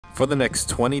For the next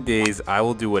 20 days, I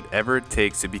will do whatever it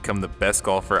takes to become the best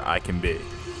golfer I can be.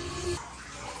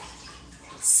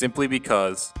 Simply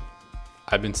because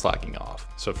I've been slacking off.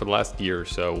 So for the last year or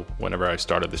so, whenever I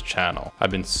started this channel, I've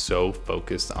been so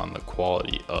focused on the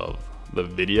quality of the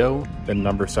video. The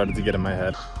numbers started to get in my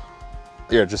head.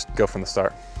 Yeah, just go from the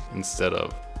start. Instead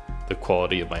of the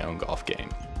quality of my own golf game.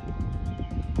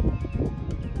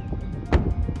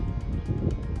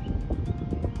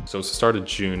 So it's the start of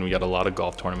June, we got a lot of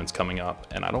golf tournaments coming up,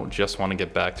 and I don't just want to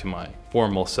get back to my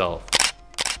formal self.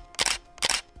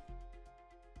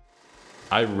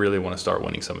 I really want to start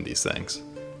winning some of these things.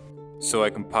 So I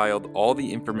compiled all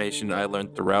the information I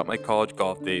learned throughout my college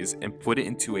golf days and put it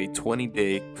into a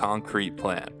 20-day concrete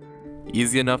plan.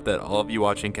 Easy enough that all of you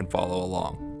watching can follow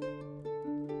along.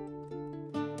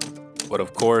 But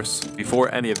of course, before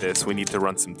any of this, we need to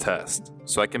run some tests,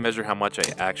 so I can measure how much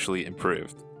I actually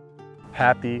improved.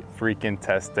 Happy freaking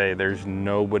test day. There's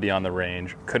nobody on the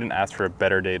range. Couldn't ask for a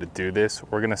better day to do this.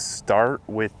 We're gonna start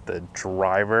with the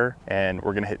driver and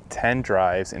we're gonna hit 10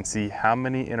 drives and see how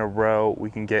many in a row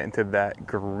we can get into that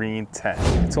green 10.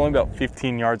 It's only about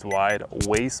 15 yards wide,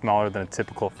 way smaller than a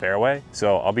typical fairway.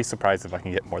 So I'll be surprised if I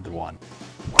can get more than one.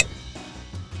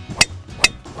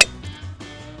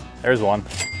 There's one.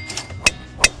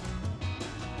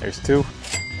 There's two.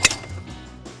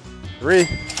 Three.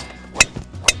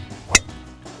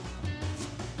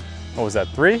 What was that,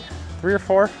 three or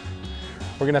four?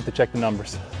 We're gonna have to check the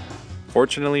numbers.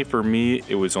 Fortunately for me,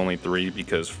 it was only 3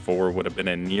 because 4 would have been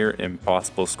a near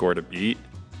impossible score to beat.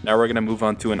 Now we're gonna move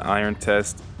on to an iron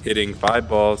test, hitting 5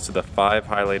 balls to the 5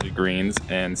 highlighted greens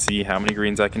and see how many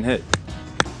greens I can hit.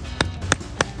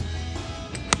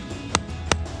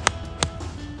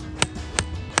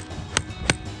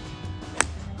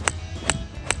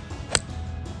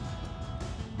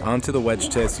 On to the wedge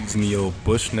test using the old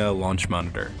Bushnell launch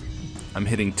monitor. I'm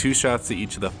hitting 2 shots to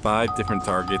each of the 5 different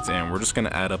targets and we're just going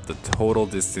to add up the total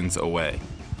distance away.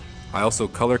 I also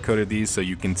color coded these so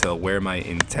you can tell where my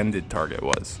intended target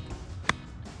was.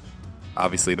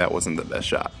 Obviously that wasn't the best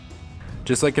shot.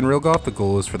 Just like in real golf, the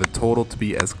goal is for the total to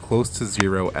be as close to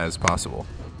 0 as possible.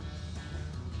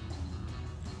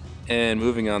 And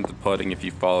moving on to putting, if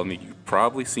you follow me, you've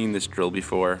probably seen this drill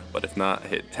before, but if not,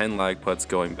 hit 10 lag putts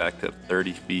going back to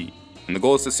 30 feet. And the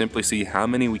goal is to simply see how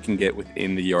many we can get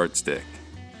within the yardstick.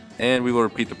 And we will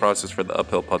repeat the process for the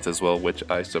uphill putts as well, which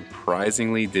I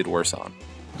surprisingly did worse on.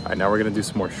 All right, now we're gonna do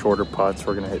some more shorter putts.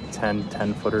 We're gonna hit 10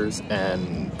 10-footers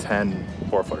and 10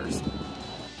 4-footers.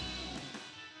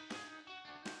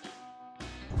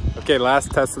 Okay,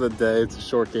 last test of the day. It's a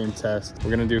short game test.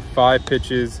 We're gonna do 5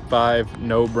 pitches, 5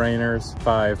 no-brainers,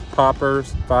 5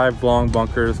 poppers, 5 long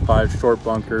bunkers, 5 short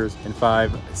bunkers, and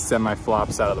 5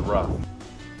 semi-flops out of the rough.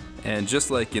 And just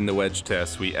like in the wedge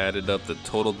test, we added up the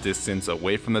total distance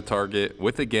away from the target,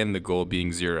 with again the goal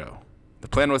being 0. The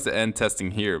plan was to end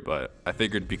testing here, but I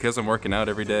figured because I'm working out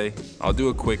every day, I'll do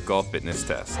a quick golf fitness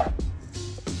test.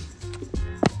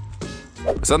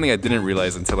 Something I didn't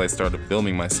realize until I started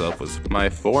filming myself was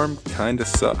my form kinda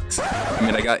sucks. I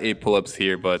mean, I got 8 pull-ups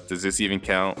here, but does this even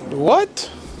count? What?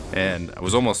 And I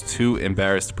was almost too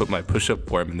embarrassed to put my push-up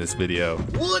form in this video.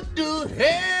 What the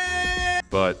hell?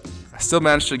 But I still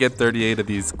managed to get 38 of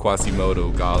these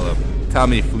Quasimodo Gollum,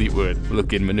 Tommy Fleetwood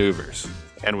looking maneuvers.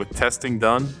 And with testing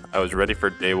done, I was ready for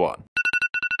day 1.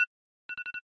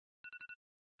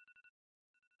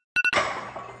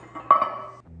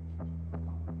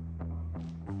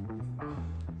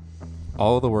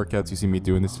 All of the workouts you see me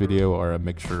do in this video are a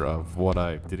mixture of what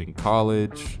I did in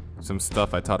college, some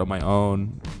stuff I taught on my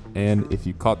own, and if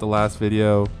you caught the last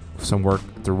video, some work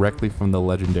directly from the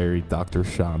legendary Dr.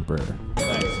 Sean Burr.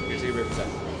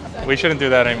 We shouldn't do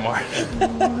that anymore.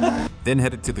 Then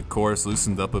headed to the course,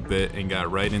 loosened up a bit, and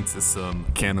got right into some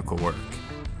mechanical work.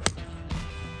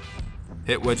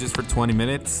 Hit wedges for 20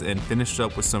 minutes and finished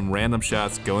up with some random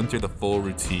shots going through the full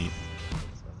routine.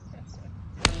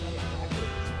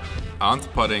 On to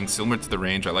putting, similar to the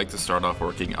range, I like to start off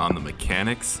working on the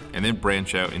mechanics and then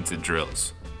branch out into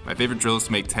drills. My favorite drill is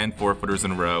to make 10 4-footers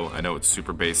in a row. I know it's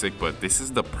super basic, but this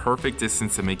is the perfect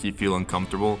distance to make you feel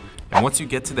uncomfortable. And once you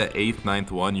get to the 8th, 9th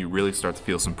one, you really start to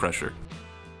feel some pressure.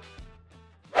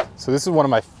 So this is one of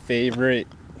my favorite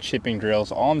chipping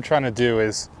drills. All I'm trying to do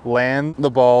is land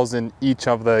the balls in each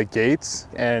of the gates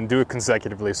and do it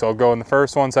consecutively. So I'll go in the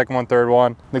first one, second one, third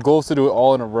one. The goal is to do it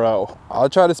all in a row. I'll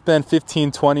try to spend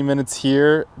 15-20 minutes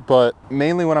here, but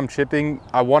mainly when I'm chipping,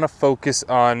 I want to focus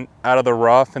on out of the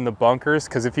rough and the bunkers,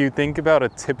 because if you think about a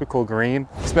typical green,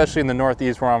 especially in the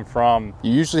Northeast where I'm from,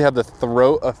 you usually have the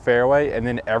throat of fairway and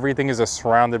then everything is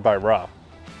surrounded by rough.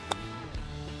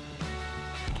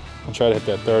 I'll try to hit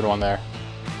that third one there.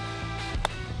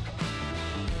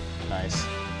 Nice.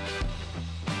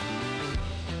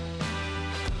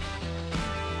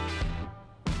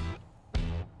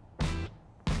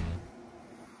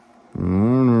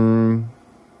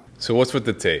 So what's with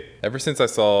the tape? Ever since I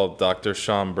saw Dr.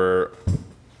 Sean Burr,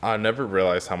 I never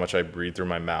realized how much I breathe through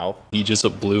my mouth. You just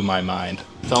blew my mind.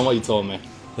 Tell them what you told me.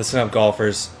 Listen up,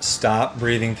 golfers. Stop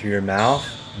breathing through your mouth.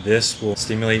 This will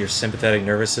stimulate your sympathetic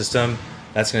nervous system.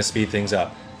 That's going to speed things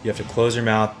up. You have to close your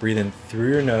mouth, breathe in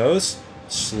through your nose,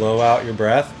 slow out your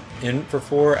breath, in for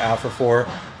 4, out for 4.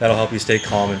 That'll help you stay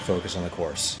calm and focus on the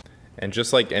course. And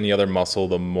just like any other muscle,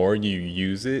 the more you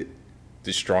use it,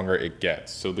 the stronger it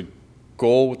gets. So the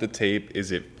goal with the tape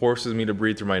is it forces me to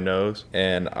breathe through my nose,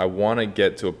 and I want to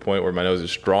get to a point where my nose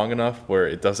is strong enough where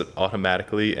it does it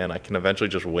automatically and I can eventually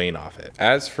just wane off it.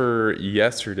 As for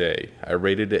yesterday, I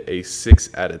rated it a 6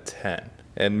 out of 10.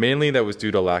 And mainly that was due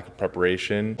to lack of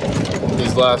preparation.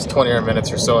 These last 20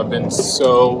 minutes or so have been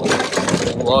so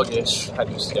sluggish. I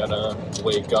just gotta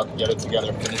wake up, get it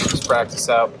together, finish this practice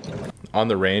out. On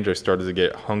the range, I started to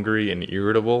get hungry and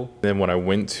irritable. Then when I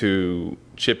went to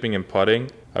chipping and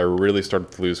putting, I really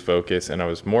started to lose focus, and I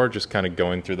was more just kind of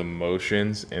going through the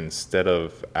motions instead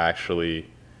of actually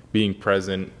being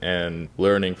present and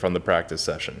learning from the practice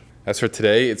session. As for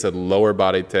today, it's a lower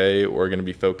body day. We're going to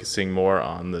be focusing more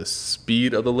on the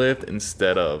speed of the lift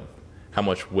instead of how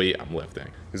much weight I'm lifting,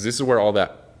 because this is where all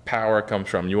that power comes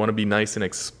from. You want to be nice and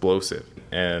explosive.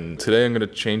 And today I'm going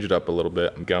to change it up a little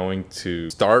bit. I'm going to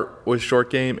start with short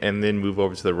game and then move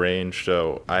over to the range,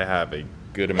 so I have a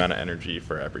good amount of energy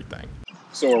for everything.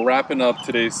 So we're wrapping up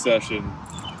today's session.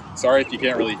 Sorry if you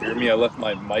can't really hear me. I left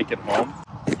my mic at home.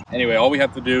 Anyway, all we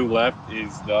have to do left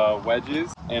is the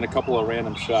wedges and a couple of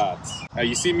random shots. Now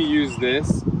you see me use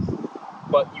this,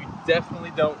 but you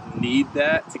definitely don't need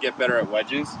that to get better at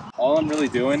wedges. All I'm really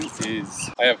doing is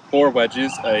I have 4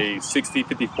 wedges, a 60,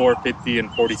 54, 50,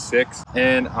 and 46.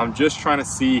 And I'm just trying to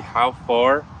see how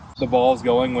far the ball is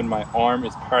going when my arm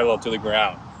is parallel to the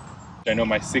ground. I know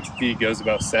my 60 goes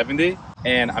about 70,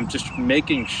 and I'm just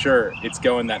making sure it's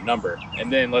going that number.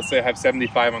 And then let's say I have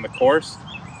 75 on the course,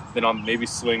 then I'll maybe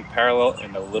swing parallel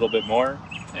and a little bit more,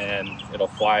 and it'll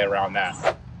fly around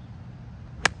that.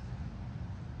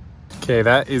 Okay,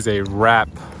 that is a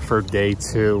wrap for day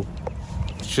 2.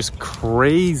 It's just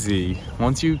crazy.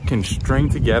 Once you can string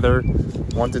together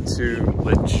 1 to 2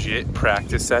 legit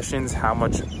practice sessions, how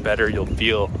much better you'll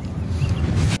feel.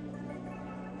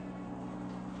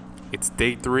 It's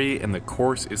day 3 and the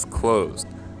course is closed,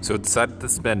 so I decided to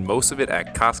spend most of it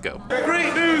at Costco.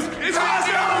 Great news! It's Costco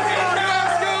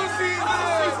season!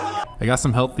 I got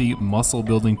some healthy muscle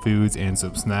building foods and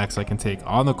some snacks I can take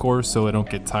on the course so I don't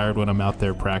get tired when I'm out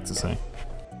there practicing.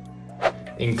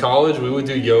 In college, we would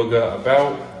do yoga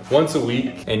about once a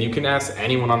week, and you can ask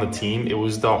anyone on the team, it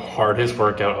was the hardest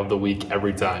workout of the week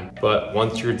every time. But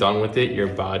once you're done with it, your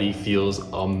body feels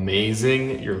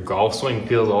amazing, your golf swing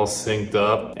feels all synced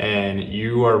up, and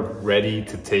you are ready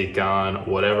to take on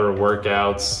whatever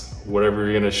workouts, whatever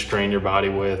you're gonna strain your body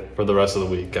with for the rest of the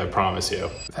week, I promise you.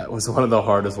 That was one of the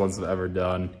hardest ones I've ever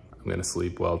done. I'm gonna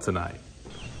sleep well tonight.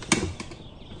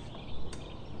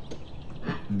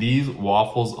 These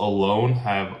waffles alone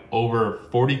have over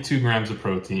 42 grams of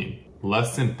protein,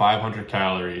 less than 500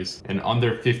 calories, and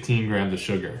under 15 grams of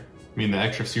sugar. I mean, the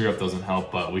extra syrup doesn't help,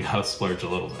 but we gotta splurge a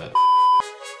little bit.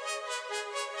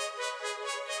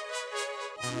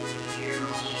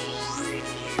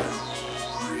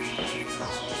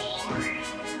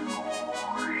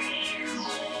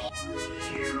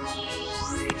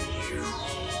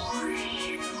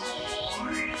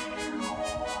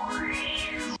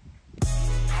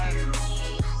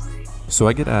 So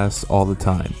I get asked all the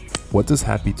time, what does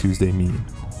Happy Tuesday mean?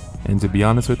 And to be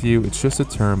honest with you, it's just a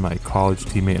term my college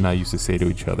teammate and I used to say to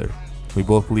each other. We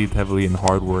both believed heavily in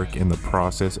hard work and the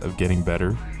process of getting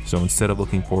better, so instead of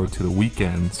looking forward to the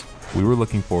weekends, we were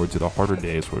looking forward to the harder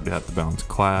days where we'd have to balance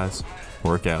class,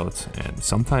 workouts, and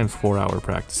sometimes 4-hour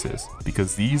practices,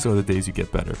 because these are the days you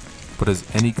get better. But as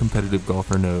any competitive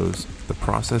golfer knows, the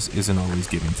process isn't always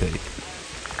give and take.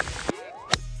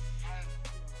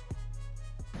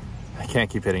 Can't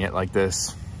keep hitting it like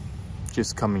this.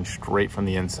 Just coming straight from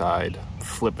the inside,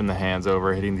 flipping the hands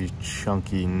over, hitting these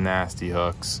chunky, nasty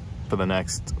hooks. For the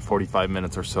next 45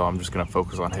 minutes or so, I'm just gonna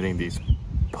focus on hitting these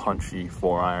punchy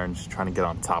 4-irons, trying to get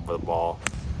on top of the ball.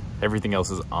 Everything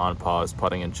else is on pause,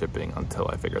 putting and chipping until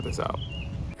I figure this out.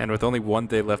 And with only 1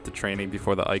 day left of training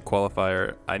before the Ike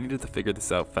qualifier, I needed to figure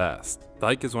this out fast. The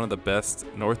Ike is one of the best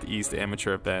Northeast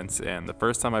amateur events, and the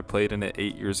first time I played in it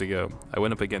 8 years ago, I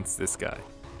went up against this guy.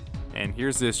 And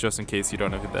here's this just in case you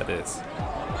don't know who that is. And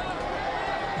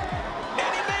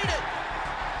he made it!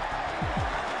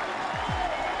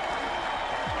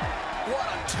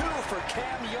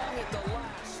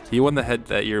 He won the head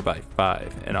that year by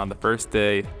 5, and on the first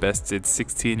day, bested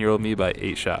 16-year-old me by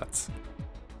 8 shots.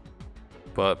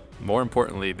 But more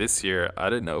importantly, this year, I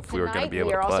didn't know if we were going to be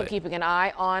able to play. We are also keeping an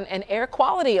eye on an air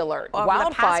quality alert.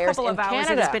 Wildfires in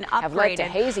Canada have led to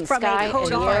hazy sky in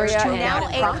the area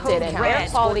and prompted an air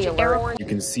quality alert. You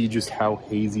can see just how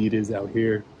hazy it is out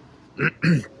here.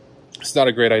 It's not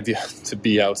a great idea to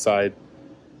be outside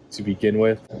to begin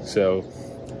with, so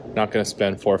not going to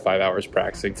spend 4 or 5 hours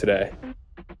practicing today.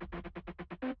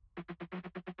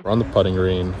 We're on the putting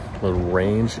green. The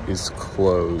range is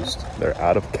closed. They're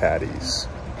out of caddies.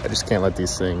 I just can't let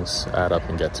these things add up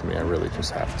and get to me. I really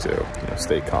just have to,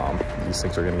 stay calm. These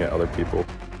things are going to get other people.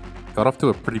 Got off to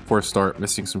a pretty poor start,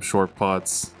 missing some short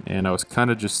putts, and I was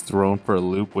kind of just thrown for a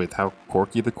loop with how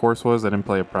corky the course was. I didn't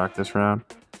play a practice round,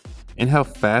 and how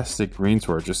fast the greens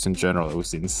were just in general. It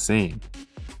was insane.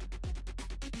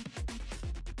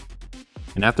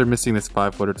 And after missing this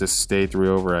 5-footer to stay 3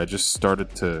 over, I just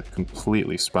started to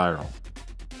completely spiral.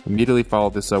 Immediately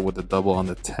followed this up with a double on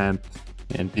the 10th,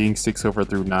 and being 6 over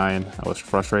through 9, I was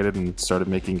frustrated and started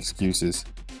making excuses.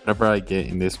 Whenever I get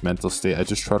in this mental state, I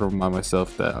just try to remind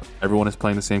myself that everyone is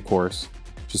playing the same course,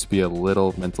 just be a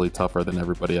little mentally tougher than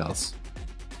everybody else.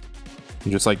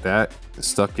 And just like that,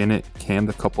 stuck in it, cammed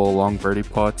a couple of long birdie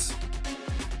putts,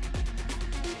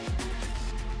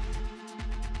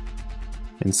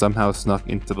 and somehow snuck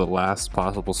into the last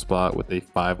possible spot with a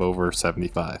 5 over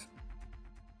 75.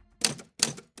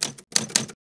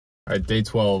 All right, day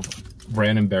 12,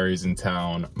 Brandon Berry's in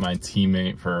town, my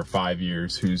teammate for 5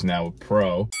 years, who's now a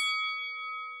pro.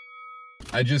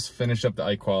 I just finished up the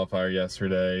Ike qualifier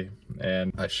yesterday,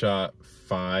 and I shot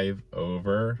 5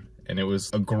 over, and it was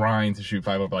a grind to shoot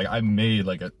 5 over. Like, I made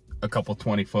like a couple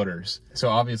 20-footers. So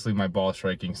obviously my ball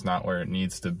striking's not where it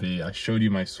needs to be. I showed you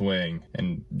my swing,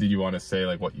 and did you want to say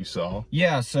like what you saw?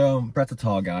 Yeah, so Brett's a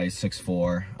tall guy, he's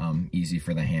 6'4", easy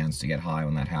for the hands to get high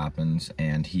when that happens,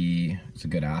 and he is a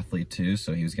good athlete too,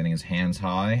 so he was getting his hands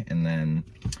high and then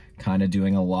kind of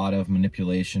doing a lot of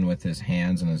manipulation with his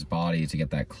hands and his body to get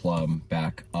that club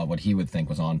back what he would think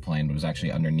was on plane, but was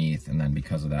actually underneath, and then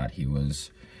because of that he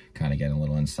was kind of getting a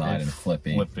little inside and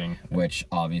flipping, which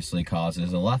obviously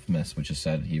causes a left miss, which is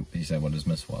said he said what his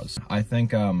miss was. I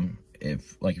think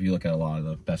if you look at a lot of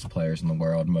the best players in the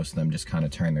world, most of them just kind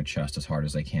of turn their chest as hard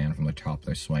as they can from the top of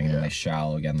their swing, and then they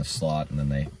shallow again the slot, and then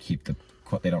they keep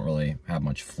they don't really have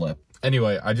much flip.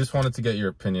 Anyway, I just wanted to get your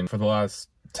opinion. For the last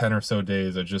 10 or so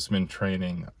days, I've just been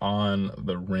training on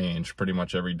the range pretty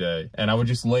much every day, and I would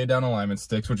just lay down alignment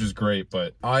sticks, which is great,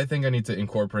 but I think I need to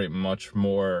incorporate much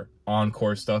more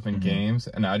on-course stuff in games.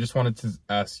 And I just wanted to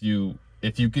ask you,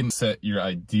 if you can set your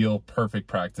ideal perfect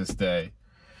practice day,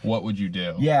 what would you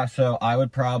do? Yeah, so I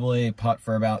would probably putt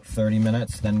for about 30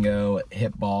 minutes, then go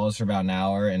hit balls for about an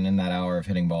hour, and in that hour of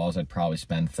hitting balls, I'd probably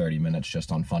spend 30 minutes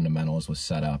just on fundamentals with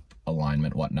setup,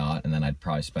 alignment, whatnot, and then I'd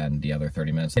probably spend the other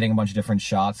 30 minutes hitting a bunch of different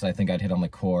shots that I think I'd hit on the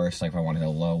course. Like if I wanted a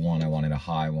low one, I wanted a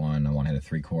high one, I wanted a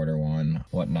 3/4 one,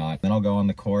 whatnot. Then I'll go on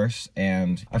the course,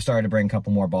 and I've started to bring a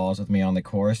couple more balls with me on the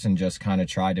course and just kind of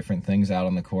try different things out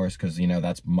on the course, because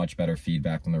that's much better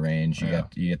feedback than the range. You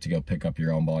get to go pick up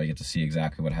your own ball, you get to see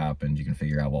exactly what happened, you can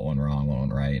figure out what went wrong, what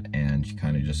went right, and you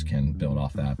kind of just can build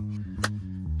off that.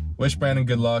 Wish Brandon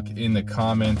good luck in the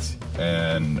comments,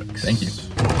 and thank you.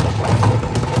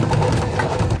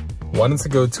 Wanted to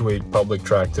go to a public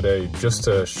track today just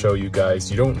to show you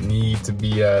guys you don't need to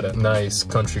be at a nice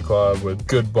country club with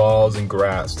good balls and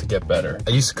grass to get better.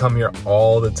 I used to come here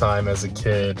all the time as a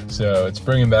kid, so it's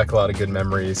bringing back a lot of good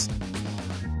memories.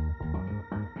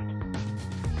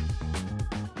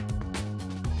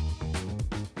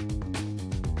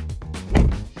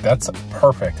 That's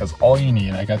perfect, that's all you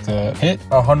need. I got to hit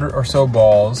 100 or so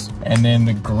balls, and then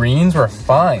the greens were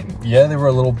fine. Yeah, they were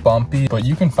a little bumpy, but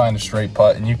you can find a straight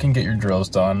putt and you can get your drills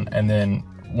done. And then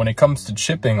when it comes to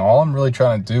chipping, all I'm really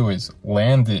trying to do is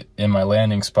land it in my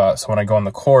landing spot. So when I go on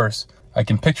the course, I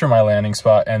can picture my landing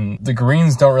spot and the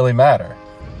greens don't really matter.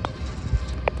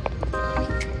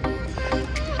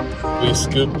 We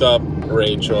scooped up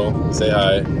Rachel. Say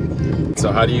hi.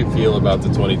 So how do you feel about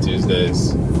the 20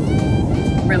 Tuesdays?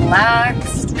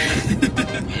 Relaxed.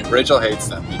 Rachel hates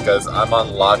them because I'm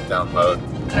on lockdown mode.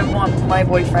 I want my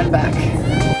boyfriend back.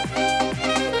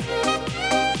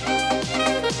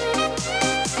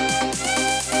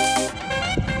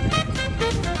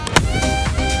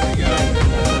 There you go.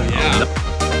 Yeah.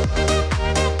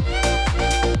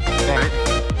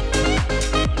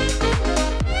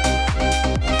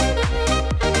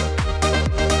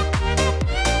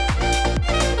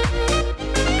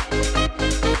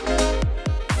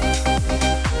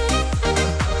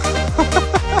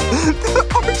 The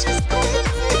arch is going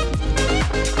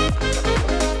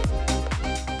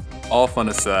all fun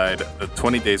aside, the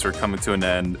 20 days were coming to an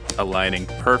end, aligning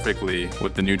perfectly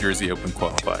with the New Jersey Open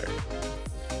qualifier.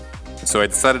 So I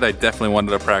decided I definitely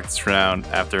wanted a practice round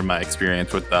after my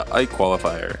experience with the Ike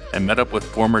qualifier, and met up with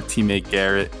former teammate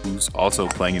Garrett, who's also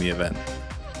playing in the event.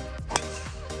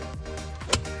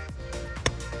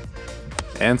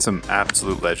 And some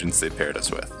absolute legends they paired us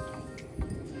with.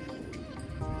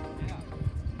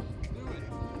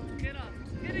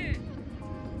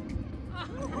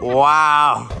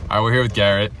 Wow! Alright, we're here with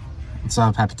Garrett. What's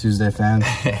up, Happy Tuesday, fans?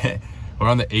 We're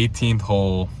on the 18th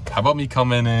hole. How about me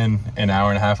coming in an hour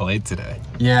and a half late today?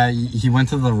 Yeah, he went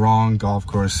to the wrong golf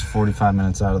course 45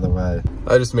 minutes out of the way.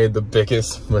 I just made the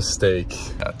biggest mistake.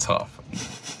 Yeah, tough.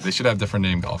 They should have different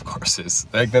name golf courses.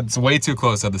 Like, that's way too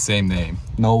close to have the same name.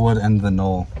 Knollwood and the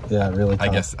Knoll. Yeah, really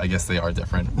tough. I guess they are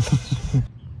different.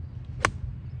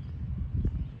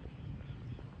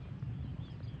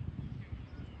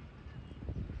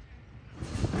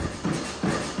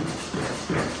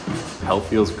 Health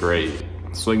feels great.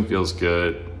 Swing feels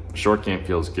good. Short game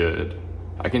feels good.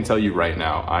 I can tell you right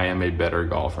now, I am a better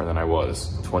golfer than I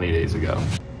was 20 days ago.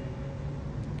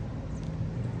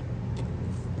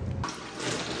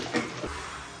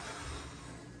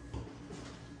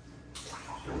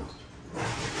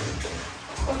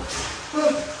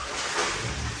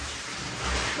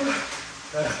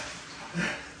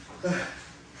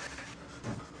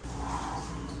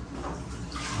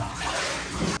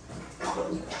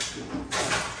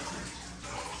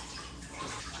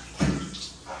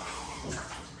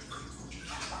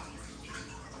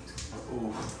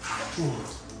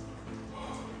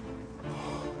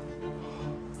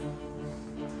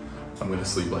 I'm gonna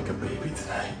sleep like a baby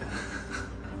tonight.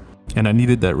 And I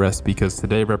needed that rest because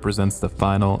today represents the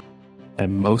final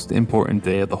and most important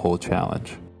day of the whole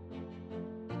challenge.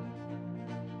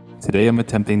 Today I'm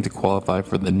attempting to qualify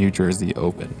for the New Jersey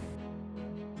Open,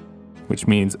 which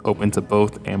means open to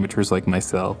both amateurs like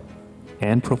myself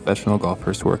and professional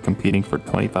golfers who are competing for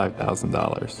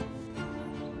 $25,000.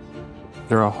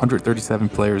 There are 137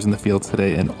 players in the field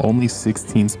today and only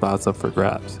 16 spots up for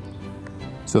grabs.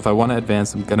 So if I want to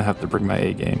advance, I'm gonna have to bring my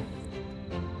A game.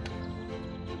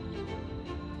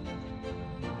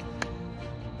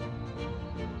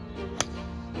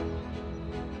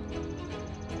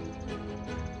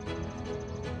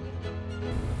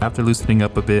 After loosening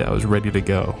up a bit, I was ready to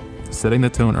go, setting the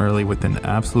tone early with an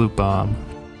absolute bomb,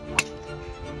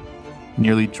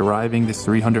 nearly driving this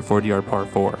 340-yard par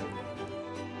 4.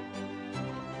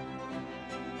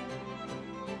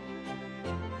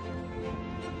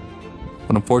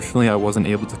 But unfortunately, I wasn't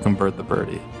able to convert the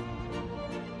birdie.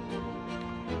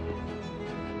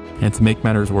 And to make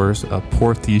matters worse, a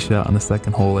poor tee shot on the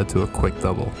second hole led to a quick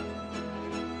double.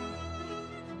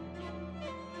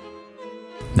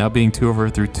 Now being 2 over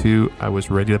through 2, I was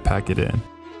ready to pack it in.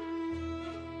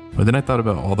 But then I thought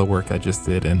about all the work I just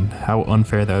did and how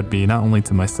unfair that would be not only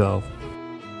to myself,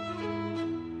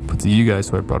 but to you guys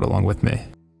who I brought along with me.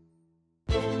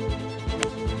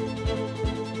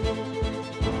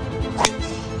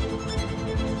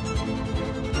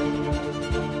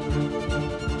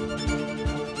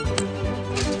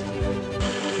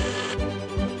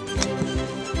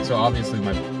 So obviously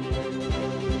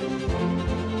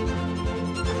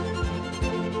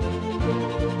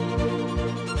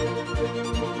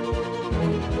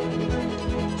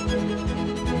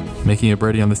making a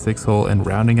birdie on the 6th hole and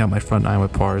rounding out my front 9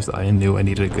 with pars, I knew I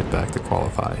needed a good back to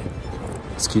qualify.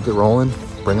 Let's keep it rolling,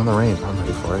 bring on the rain, I'm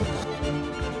ready for it.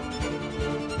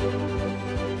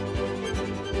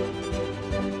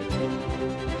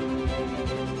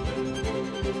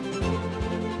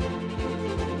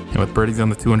 And with birdies on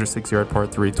the 206-yard par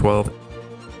 3 12,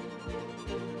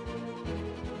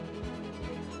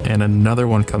 and another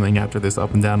one coming after this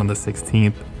up and down on the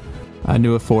 16th, I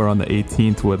knew a 4 on the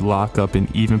 18th would lock up an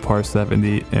even par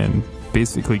 70 and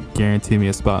basically guarantee me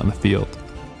a spot in the field.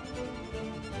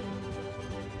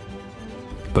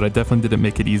 But I definitely didn't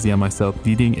make it easy on myself,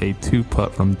 needing a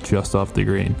 2-putt from just off the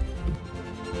green.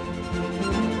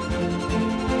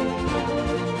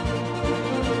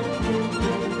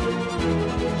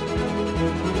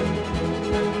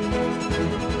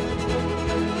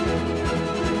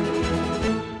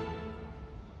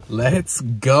 Let's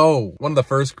go. One of the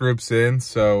first groups in,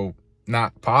 so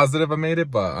not positive I made it,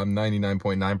 but I'm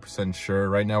 99.9% sure.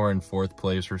 Right now we're in 4th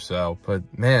place or so.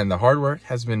 But man, the hard work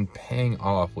has been paying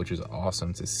off, which is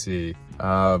awesome to see.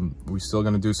 We're still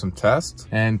gonna do some tests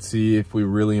and see if we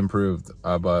really improved,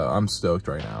 but I'm stoked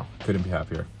right now. Couldn't be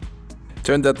happier.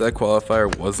 Turned out that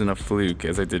qualifier wasn't a fluke,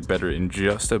 as I did better in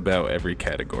just about every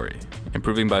category.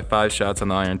 Improving by 5 shots on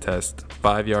the iron test,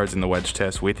 5 yards in the wedge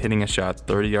test with hitting a shot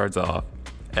 30 yards off,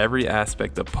 every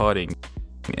aspect of putting,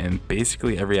 and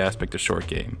basically every aspect of short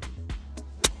game.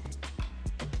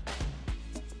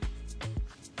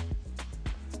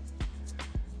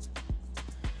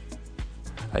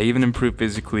 I even improved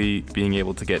physically, being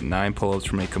able to get 9 pull-ups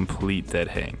from a complete dead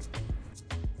hang.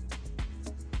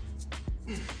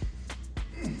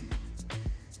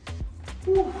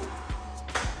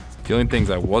 The only things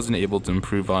I wasn't able to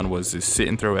improve on was the sit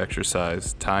and throw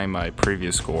exercise, tying my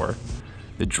previous score,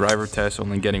 the driver test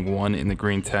only getting 1 in the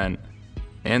green tent,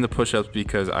 and the push-ups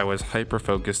because I was hyper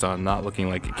focused on not looking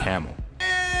like a camel.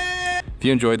 If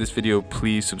you enjoyed this video,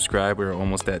 please subscribe. We're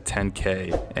almost at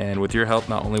 10K, and with your help,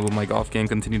 not only will my golf game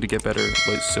continue to get better,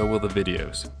 but so will the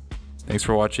videos. Thanks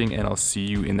for watching, and I'll see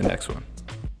you in the next one.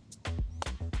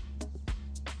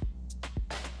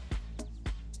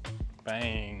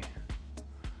 Bang.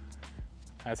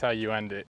 That's how you end it.